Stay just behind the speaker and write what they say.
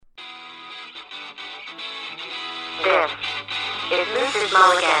This is Moose's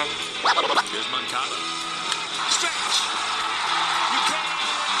Mulligan. Here's Moncada. Stretch. You can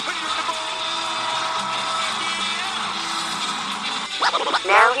put it on the ball.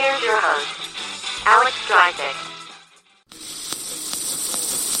 Now here's your host, Alex Drysick.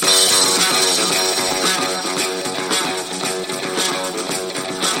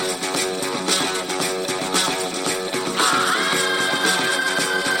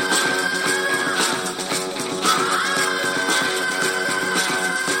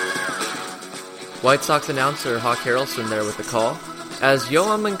 White Sox announcer Hawk Harrelson there with the call, as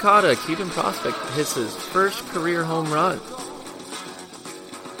Yoan Moncada, Cuban prospect, hits his first career home run.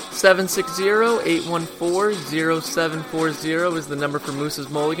 760-814-0740 is the number for Moose's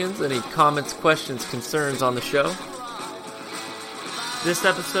Mulligans. Any comments, questions, concerns on the show? This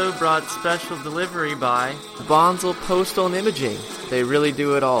episode brought special delivery by Bonsall Postal and Imaging. They really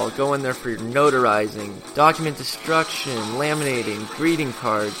do it all. Go in there for your notarizing, document destruction, laminating, greeting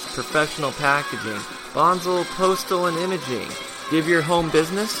cards, professional packaging. Bonsall Postal and Imaging. Give your home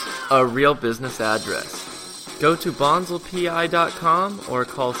business a real business address. Go to bonzalpi.com or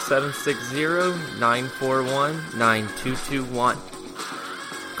call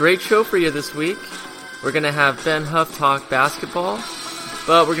 760-941-9221. Great show for you this week. We're going to have Ben Huff talk basketball,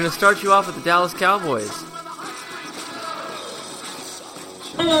 but we're going to start you off with the Dallas Cowboys.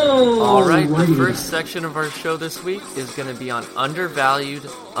 Alright, the first section of our show this week is going to be on undervalued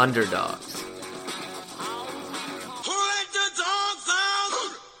underdogs.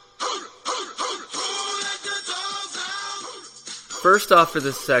 First off for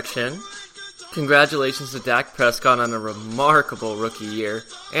this section, congratulations to Dak Prescott on a remarkable rookie year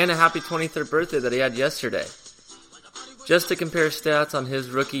and a happy 23rd birthday that he had yesterday. Just to compare stats on his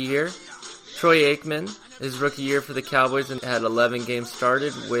rookie year, Troy Aikman, his rookie year for the Cowboys, had 11 games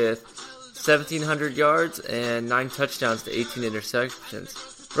started with 1,700 yards and 9 touchdowns to 18 interceptions.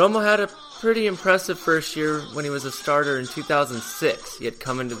 Romo had a pretty impressive first year when he was a starter in 2006. He had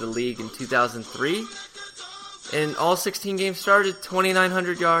come into the league in 2003. In all 16 games started,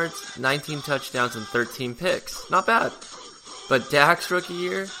 2,900 yards, 19 touchdowns, and 13 picks. Not bad. But Dak's rookie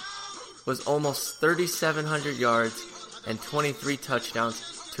year was almost 3,700 yards and 23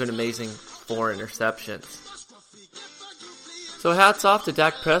 touchdowns to an amazing 4 interceptions. So hats off to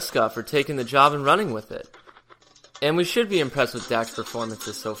Dak Prescott for taking the job and running with it. And we should be impressed with Dak's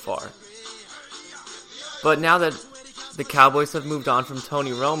performances so far. But now that the Cowboys have moved on from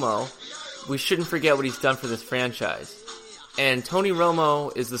Tony Romo, we shouldn't forget what he's done for this franchise. And Tony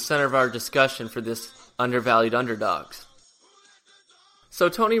Romo is the center of our discussion for this undervalued underdogs. So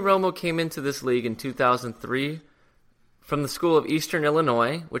Tony Romo came into this league in 2003 from the school of Eastern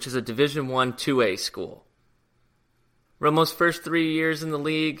Illinois, which is a Division I 2A school. Romo's first 3 years in the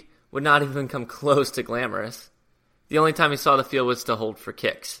league would not even come close to glamorous. The only time he saw the field was to hold for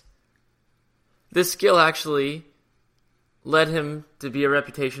kicks. This skill actually led him to be a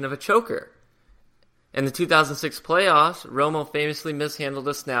reputation of a choker. In the 2006 playoffs, Romo famously mishandled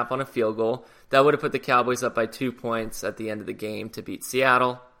a snap on a field goal that would have put the Cowboys up by 2 points at the end of the game to beat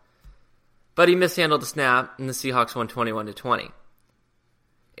Seattle. But he mishandled the snap, and the Seahawks won 21-20.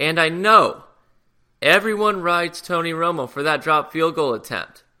 And I know everyone rides Tony Romo for that drop field goal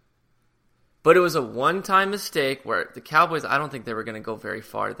attempt. But it was a one-time mistake where the Cowboys, I don't think they were going to go very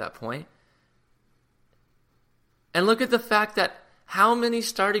far at that point. And look at the fact that how many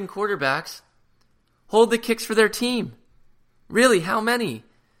starting quarterbacks hold the kicks for their team? Really, how many?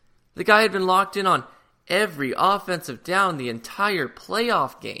 The guy had been locked in on every offensive down the entire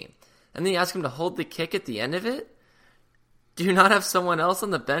playoff game. And then you ask him to hold the kick at the end of it? Do you not have someone else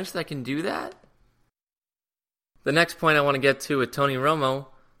on the bench that can do that? The next point I want to get to with Tony Romo,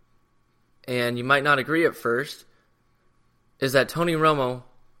 and you might not agree at first, is that Tony Romo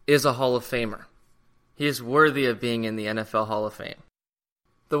is a Hall of Famer. He is worthy of being in the NFL Hall of Fame.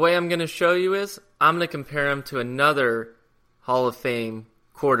 The way I'm going to show you is, I'm going to compare him to another Hall of Fame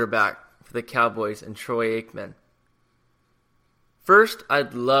quarterback for the Cowboys and Troy Aikman. First,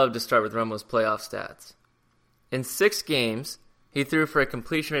 I'd love to start with Romo's playoff stats. In 6 games, he threw for a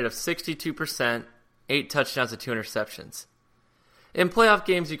completion rate of 62%, 8 touchdowns and 2 interceptions. In playoff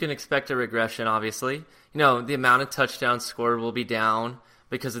games, you can expect a regression, obviously. You know, the amount of touchdowns scored will be down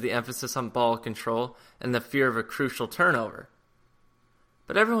because of the emphasis on ball control and the fear of a crucial turnover.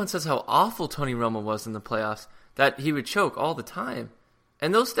 But everyone says how awful Tony Romo was in the playoffs, that he would choke all the time.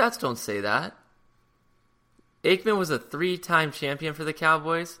 And those stats don't say that. Aikman was a 3-time champion for the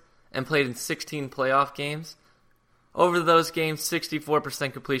Cowboys and played in 16 playoff games. Over those games,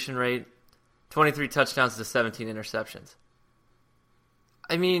 64% completion rate, 23 touchdowns to 17 interceptions.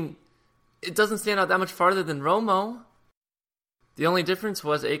 I mean, it doesn't stand out that much farther than Romo. The only difference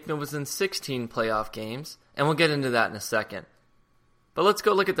was Aikman was in 16 playoff games, and we'll get into that in a second. But let's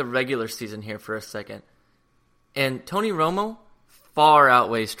go look at the regular season here for a second. And Tony Romo far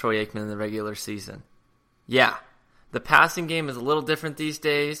outweighs Troy Aikman in the regular season. Yeah, the passing game is a little different these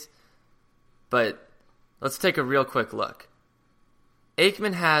days, but let's take a real quick look.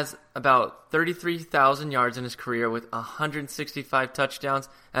 Aikman has about 33,000 yards in his career with 165 touchdowns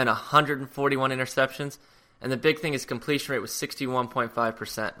and 141 interceptions. And the big thing is completion rate was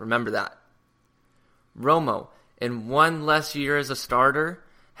 61.5%. Remember that. Romo, in one less year as a starter,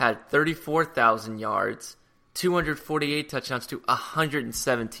 had 34,000 yards, 248 touchdowns to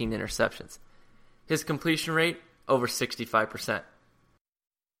 117 interceptions. His completion rate, over 65%.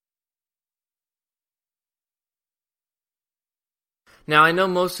 Now, I know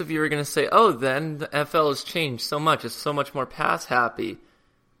most of you are going to say, oh, then the NFL has changed so much. It's so much more pass happy.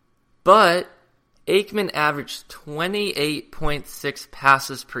 But Aikman averaged 28.6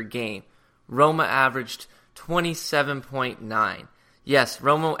 passes per game. Romo averaged 27.9. Yes,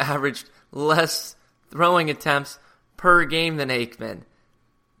 Romo averaged less throwing attempts per game than Aikman.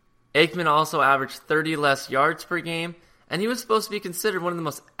 Aikman also averaged 30 less yards per game, and he was supposed to be considered one of the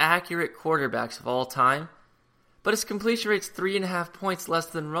most accurate quarterbacks of all time. But his completion rate's 3.5 points less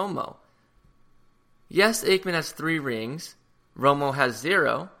than Romo. Yes, Aikman has 3 rings. Romo has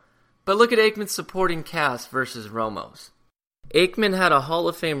 0. But look at Aikman's supporting cast versus Romo's. Aikman had a Hall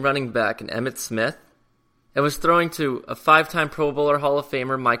of Fame running back in Emmitt Smith and was throwing to a 5-time Pro Bowler Hall of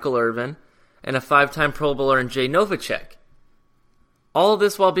Famer Michael Irvin and a 5-time Pro Bowler in Jay Novacek. All of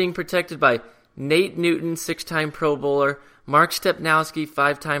this while being protected by Nate Newton, 6-time Pro Bowler, Mark Stepnowski,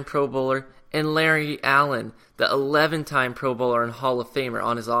 5-time Pro Bowler, and Larry Allen, the 11-time Pro Bowler and Hall of Famer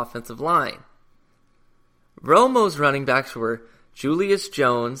on his offensive line. Romo's running backs were Julius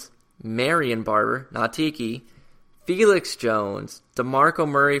Jones, Marion Barber, not Tiki, Felix Jones, DeMarco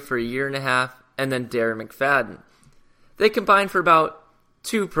Murray for a year and a half, and then Darren McFadden. They combined for about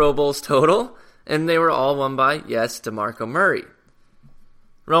 2 Pro Bowls total, and they were all won by, yes, DeMarco Murray.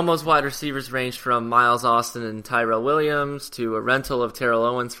 Romo's wide receivers ranged from Miles Austin and Tyrell Williams to a rental of Terrell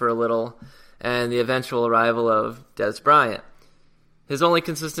Owens for a little, and the eventual arrival of Dez Bryant. His only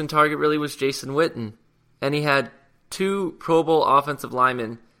consistent target really was Jason Witten, and he had 2 Pro Bowl offensive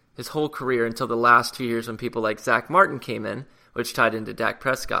linemen his whole career until the last 2 years when people like Zach Martin came in, which tied into Dak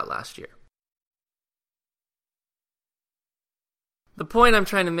Prescott last year. The point I'm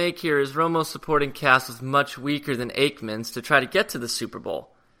trying to make here is Romo's supporting cast was much weaker than Aikman's to try to get to the Super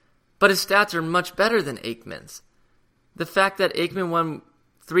Bowl. But his stats are much better than Aikman's. The fact that Aikman won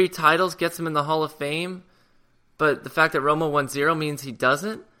 3 titles gets him in the Hall of Fame, but the fact that Romo won 0 means he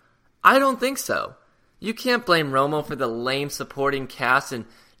doesn't? I don't think so. You can't blame Romo for the lame supporting cast and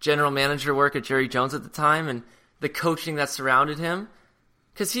general manager work of Jerry Jones at the time and the coaching that surrounded him,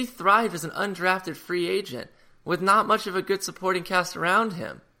 because he thrived as an undrafted free agent with not much of a good supporting cast around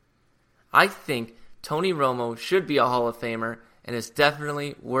him. I think Tony Romo should be a Hall of Famer and is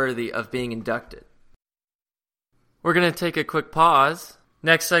definitely worthy of being inducted. We're going to take a quick pause.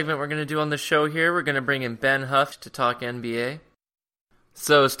 Next segment we're going to do on the show here, we're going to bring in Ben Huff to talk NBA.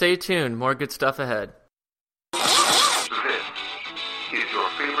 So stay tuned, more good stuff ahead. This is your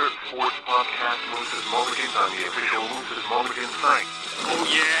favorite sports podcast, Moose's Mulligans, on the official Moose's Mulligans site. Oh,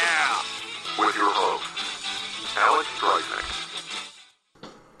 yeah! With your host, Alex Dreisig.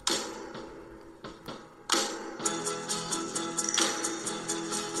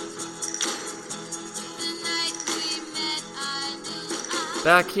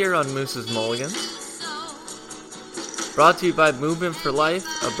 Back here on Moose's Mulligans. Brought to you by Movement for Life,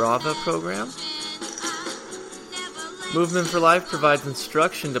 a Brava program. Movement for Life provides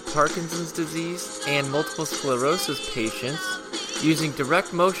instruction to Parkinson's disease and multiple sclerosis patients using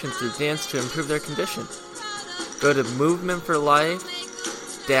direct motion through dance to improve their condition. Go to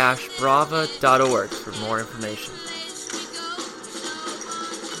movementforlife-brava.org for more information.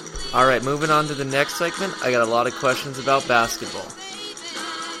 Alright, moving on to the next segment. I got a lot of questions about basketball.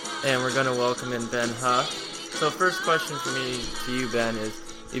 And we're going to welcome in Ben Huff. So first question for me to you, Ben, is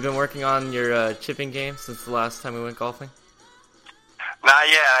you've been working on your chipping game since the last time we went golfing? Not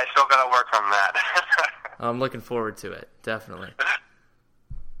yet. I still got to work on that. I'm looking forward to it, definitely.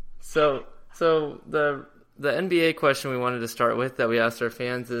 So the NBA question we wanted to start with that we asked our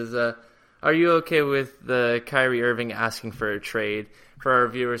fans is, are you okay with the Kyrie Irving asking for a trade? For our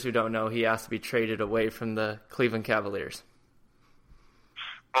viewers who don't know, he asked to be traded away from the Cleveland Cavaliers.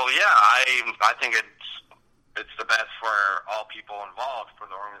 Well, yeah, I think it's the best for all people involved, for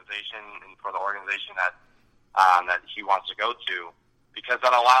the organization and for the organization that he wants to go to, because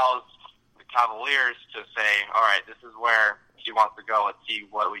that allows Cavaliers to say, all right, this is where he wants to go. Let's see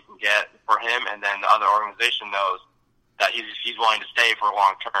what we can get for him. And then the other organization knows that he's willing to stay for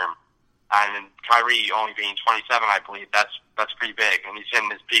long term. And Kyrie only being 27, I believe, that's pretty big. And he's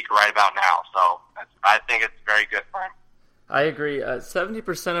hitting his peak right about now. So I think it's very good for him. I agree.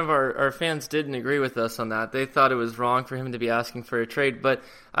 70% of our fans didn't agree with us on that. They thought it was wrong for him to be asking for a trade. But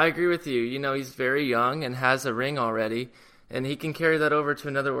I agree with you. You know, he's very young and has a ring already, and he can carry that over to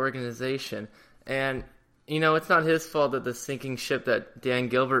another organization. And, you know, it's not his fault that the sinking ship that Dan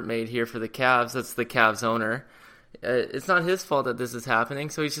Gilbert made here for the Cavs, that's the Cavs owner, it's not his fault that this is happening,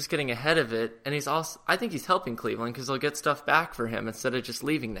 so he's just getting ahead of it. And I think he's helping Cleveland because they'll get stuff back for him instead of just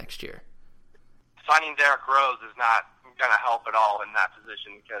leaving next year. Signing Derrick Rose is not going to help at all in that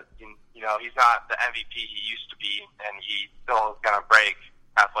position because, you know, he's not the MVP he used to be, and he still is going to break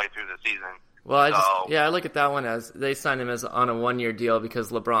halfway through the season. Well, I look at that one as they signed him as on a one-year deal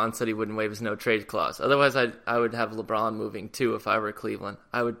because LeBron said he wouldn't waive his no-trade clause. Otherwise, I would have LeBron moving too if I were Cleveland.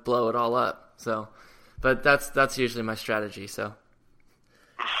 I would blow it all up. So, but that's usually my strategy. So,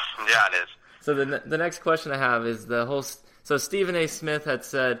 yeah, it is. So the next question I have is So Stephen A. Smith had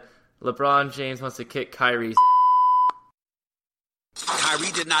said LeBron James wants to kick Kyrie's.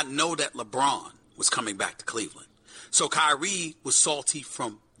 Kyrie did not know that LeBron was coming back to Cleveland. So Kyrie was salty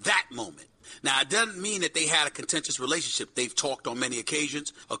from that moment. Now, it doesn't mean that they had a contentious relationship. They've talked on many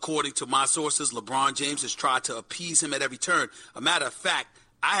occasions. According to my sources, LeBron James has tried to appease him at every turn. A matter of fact,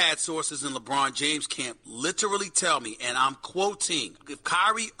 I had sources in LeBron James camp literally tell me, and I'm quoting, if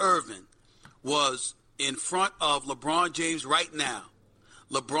Kyrie Irving was in front of LeBron James right now,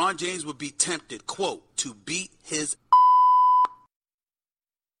 LeBron James would be tempted, quote, to beat his.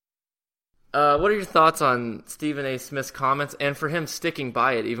 What are your thoughts on Stephen A. Smith's comments and for him sticking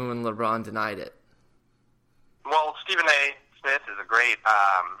by it even when LeBron denied it? Well, Stephen A. Smith is a great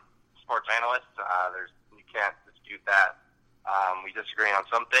sports analyst. You can't dispute that. We disagree on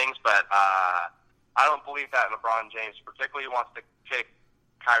some things, but I don't believe that LeBron James particularly wants to kick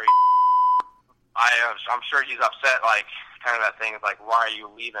Kyrie. I'm sure he's upset, like, kind of that thing is like, why are you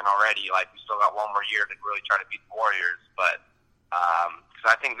leaving already? Like, we still got one more year to really try to beat the Warriors. But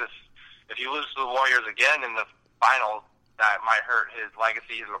because I think if you lose to the Warriors again in the finals, that might hurt his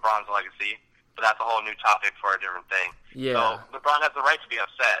legacy, LeBron's legacy. But that's a whole new topic for a different thing. Yeah. So LeBron has the right to be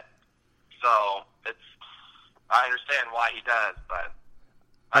upset. So I understand why he does, but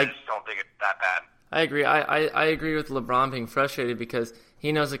I just don't think it's that bad. I agree. I agree with LeBron being frustrated because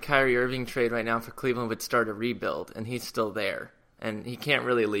he knows a Kyrie Irving trade right now for Cleveland would start a rebuild, and he's still there. And he can't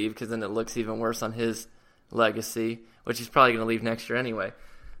really leave because then it looks even worse on his legacy, which he's probably going to leave next year anyway.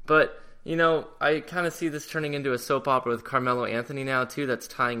 But, you know, I kind of see this turning into a soap opera with Carmelo Anthony now, too, that's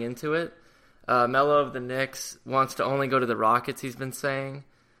tying into it. Melo of the Knicks wants to only go to the Rockets, he's been saying.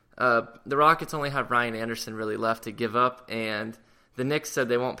 The Rockets only have Ryan Anderson really left to give up, and the Knicks said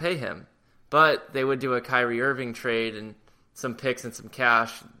they won't pay him. But they would do a Kyrie Irving trade and some picks and some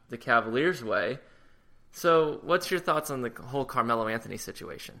cash the Cavaliers' way. So what's your thoughts on the whole Carmelo Anthony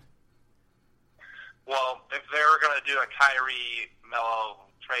situation? Well, if they were going to do a Kyrie-Melo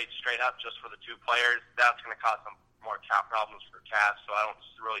trade straight up just for the two players, that's going to cause some more cap problems for Cavs, so I don't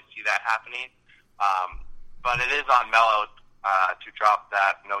really see that happening. But it is on Melo to drop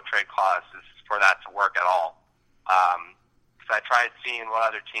that no-trade clause for that to work at all. Because I tried seeing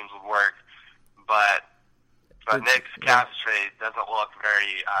what other teams would work, but Knicks Cavs trade doesn't look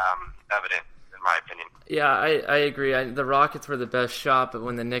very evident, in my opinion. Yeah, I agree. The Rockets were the best shot, but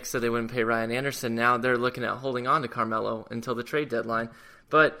when the Knicks said they wouldn't pay Ryan Anderson, now they're looking at holding on to Carmelo until the trade deadline.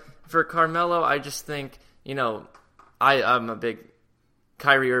 But for Carmelo, I just think, you know, I'm a big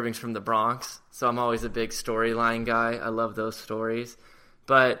Kyrie Irving's from the Bronx, so I'm always a big storyline guy. I love those stories.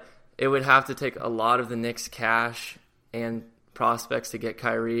 But it would have to take a lot of the Knicks' cash and prospects to get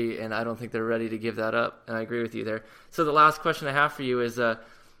Kyrie, and I don't think they're ready to give that up, and I agree with you there. So the last question I have for you is the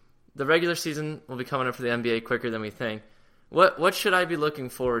regular season will be coming up for the NBA quicker than we think. What should I be looking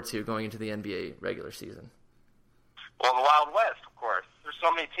forward to going into the NBA regular season? Well, the Wild West, of course. There's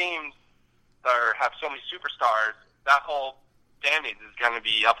so many teams that have so many superstars. That whole standings is going to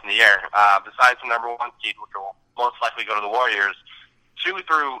be up in the air. Besides the number one seed, which will most likely go to the Warriors, 2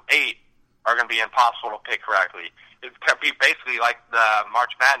 through 8 are going to be impossible to pick correctly. It's going to be basically like the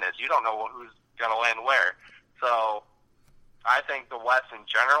March Madness. You don't know who's going to land where. So I think the West in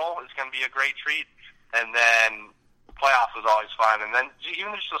general is going to be a great treat. And then playoffs is always fun. And then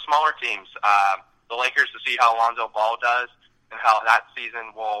even just the smaller teams, the Lakers, to see how Lonzo Ball does and how that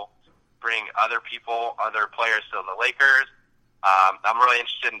season will bring other players to the Lakers. I'm really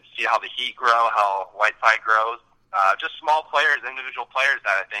interested in see how the Heat grow, how Whiteside grows. Just small players, individual players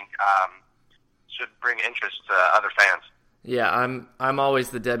that I think should bring interest to other fans. Yeah, I'm always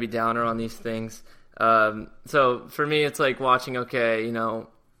the Debbie Downer on these things. So for me, it's like watching. Okay,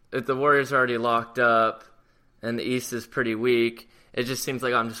 if the Warriors are already locked up and the East is pretty weak, it just seems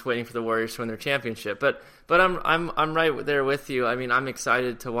like I'm just waiting for the Warriors to win their championship. But I'm right there with you. I mean, I'm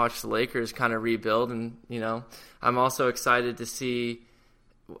excited to watch the Lakers kind of rebuild, and I'm also excited to see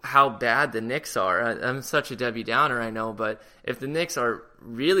how bad the Knicks are. I'm such a Debbie Downer, I know, but if the Knicks are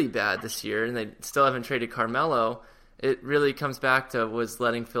really bad this year and they still haven't traded Carmelo, it really comes back to was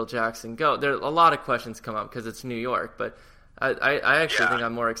letting Phil Jackson go. There are a lot of questions come up because it's New York, but I actually think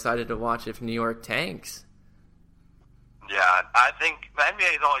I'm more excited to watch if New York tanks. Yeah, I think the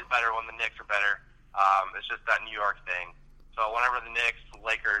NBA is always better when the Knicks are better. It's just that New York thing. So whenever the Knicks,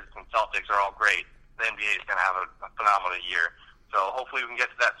 Lakers, and Celtics are all great, the NBA is going to have a phenomenal year. So hopefully we can get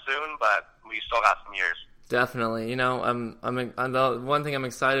to that soon, but we still got some years. Definitely. I'm the one thing I'm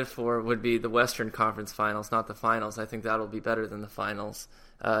excited for would be the Western Conference Finals, not the Finals. I think that'll be better than the Finals.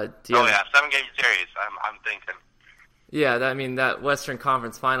 7-game series, I'm thinking. Yeah, that Western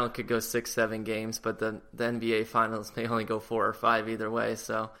Conference Final could go 6-7 games, but the NBA Finals may only go 4 or 5 either way.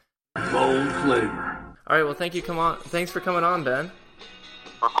 So. Bold flavor. All right. Well, thanks for coming on, Ben.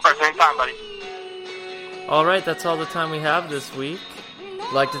 Of course, anytime, buddy. All right, that's all the time we have this week.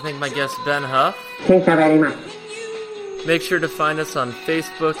 I'd like to thank my guest, Ben Huff. Thank you very much. Make sure to find us on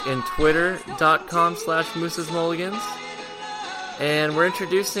Facebook and Twitter.com/Moose's Mulligans. And we're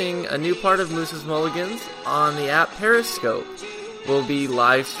introducing a new part of Moose's Mulligans on the app Periscope. We'll be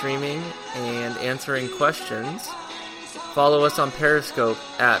live streaming and answering questions. Follow us on Periscope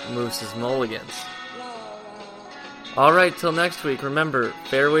at Moose's Mulligans. All right, till next week, remember,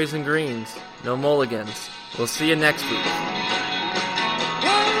 fairways and greens, no mulligans. We'll see you next week.